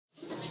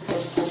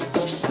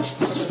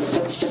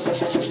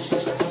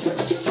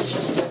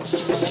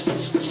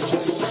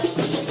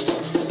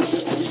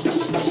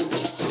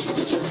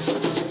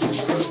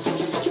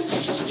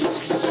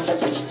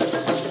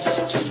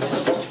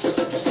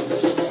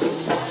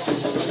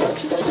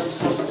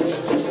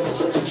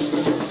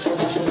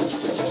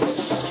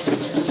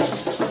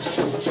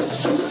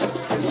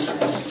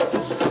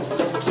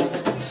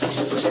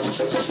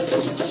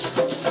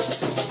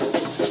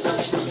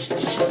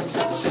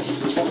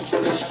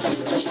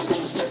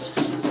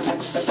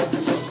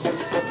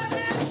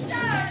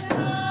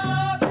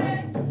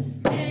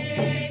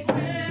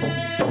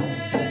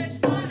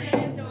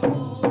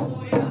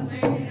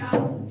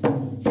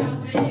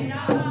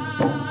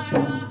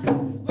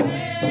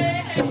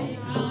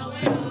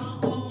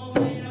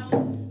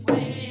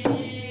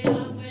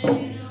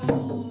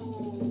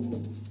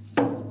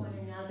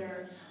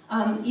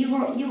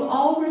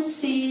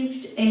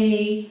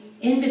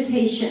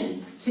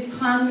invitation to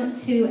come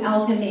to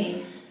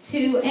Alchemy,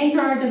 to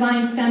anchor our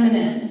divine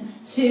feminine,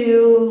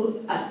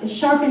 to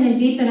sharpen and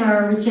deepen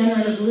our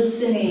regenerative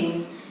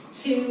listening,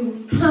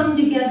 to come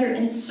together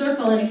in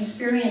circle and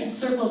experience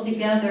circle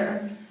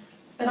together.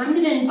 But I'm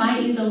going to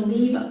invite you to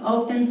leave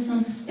open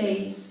some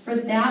space for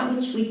that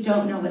which we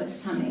don't know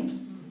what's coming.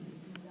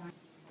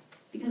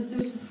 Because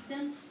there's a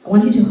sense... I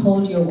want you to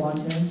hold your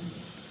water.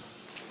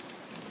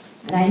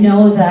 And I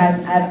know that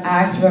I've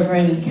asked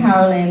Reverend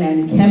Carolyn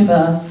and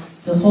Kemba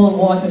to hold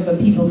water for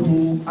people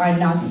who are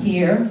not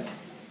here.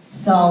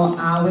 So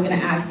we're going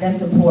to ask them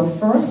to pour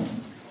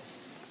first.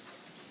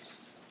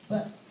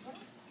 But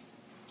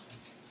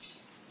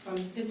from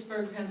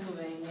Pittsburgh,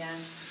 Pennsylvania,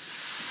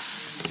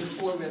 the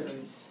Four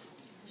Rivers.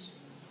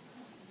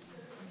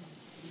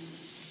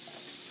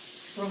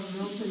 From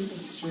Melbourne,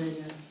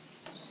 Australia.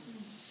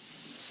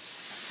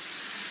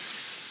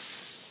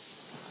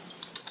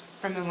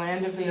 From the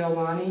land of the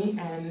Alani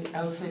and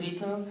El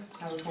Cerrito,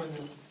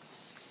 California.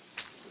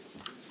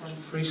 From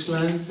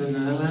Friesland, the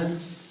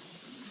Netherlands.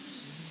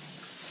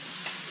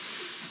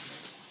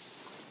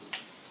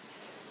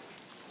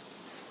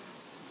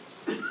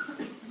 The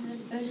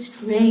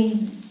first rain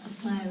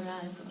of my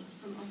arrival.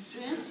 From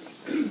Austria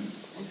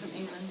and from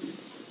England.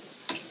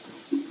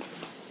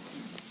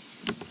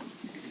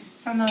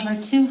 From over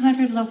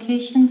 200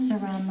 locations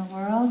around the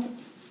world,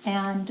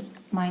 and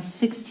my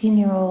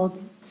 16-year-old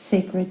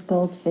sacred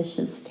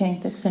goldfish's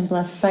tank that's been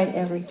blessed by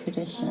every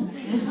tradition.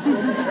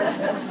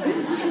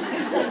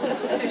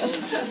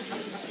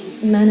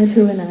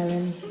 Manitoulin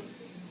Island.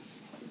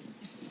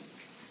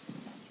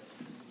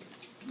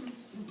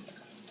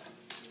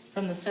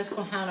 From the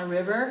Susquehanna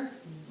River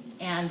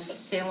and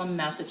Salem,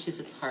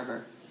 Massachusetts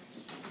Harbor.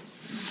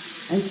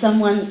 And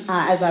someone,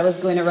 as I was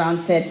going around,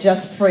 said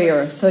just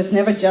prayer. So it's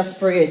never just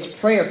prayer, it's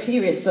prayer,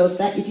 period. So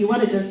if you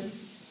want to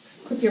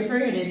just put your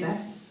prayer in it,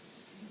 that's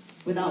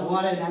without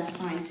water, that's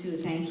fine too.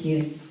 Thank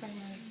you.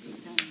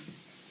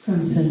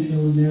 From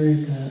Central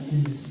America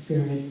in the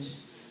spirit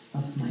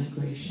of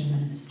migration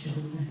and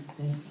children.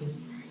 Thank you.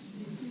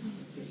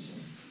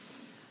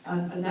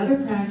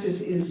 Another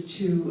practice is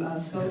to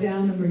slow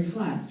down and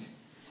reflect.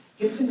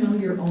 Get to know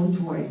your own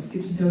voice.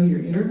 Get to know your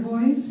inner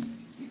voice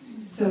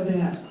so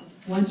that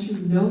once you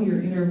know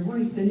your inner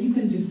voice, then you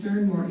can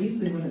discern more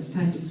easily when it's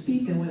time to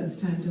speak and when it's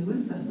time to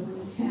listen. So when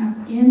you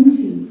tap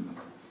into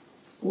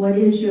what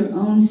is your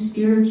own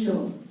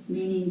spiritual,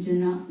 meaning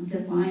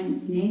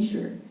divine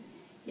nature,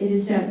 it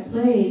is that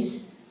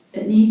place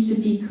that needs to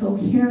be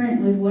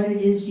coherent with what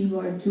it is you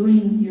are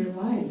doing with your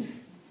life.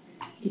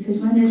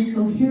 Because when there's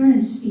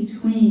coherence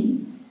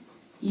between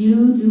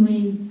you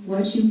doing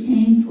what you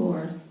came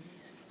for,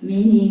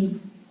 meaning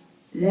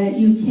that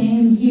you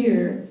came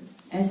here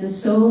as a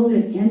soul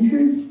that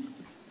entered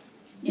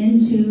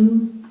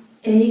into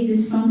a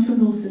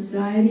dysfunctional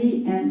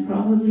society and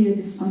probably a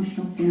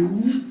dysfunctional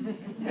family.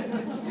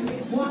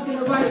 Walking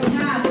the right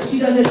path, she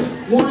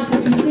doesn't want to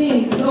be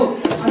seen. So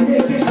I'm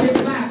going to get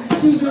you back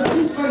to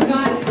recruit for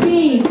God's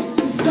team.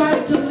 She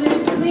starts to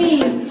live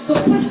clean. So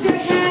put your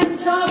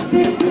hands up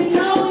if you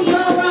know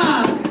you're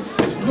a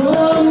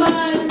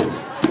woman,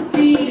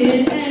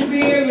 feeding and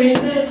rearing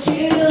the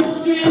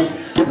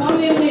children,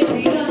 coming with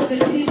the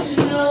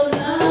unconditional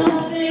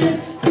loving.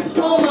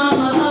 Oh,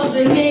 mama of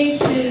the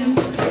nations,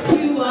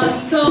 you are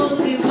so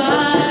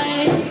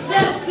divine.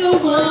 That's the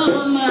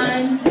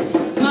woman.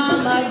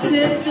 Mama,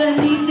 sister,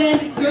 niece,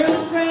 and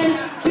girlfriend,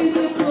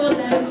 physical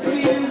and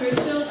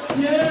spiritual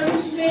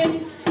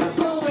nourishment.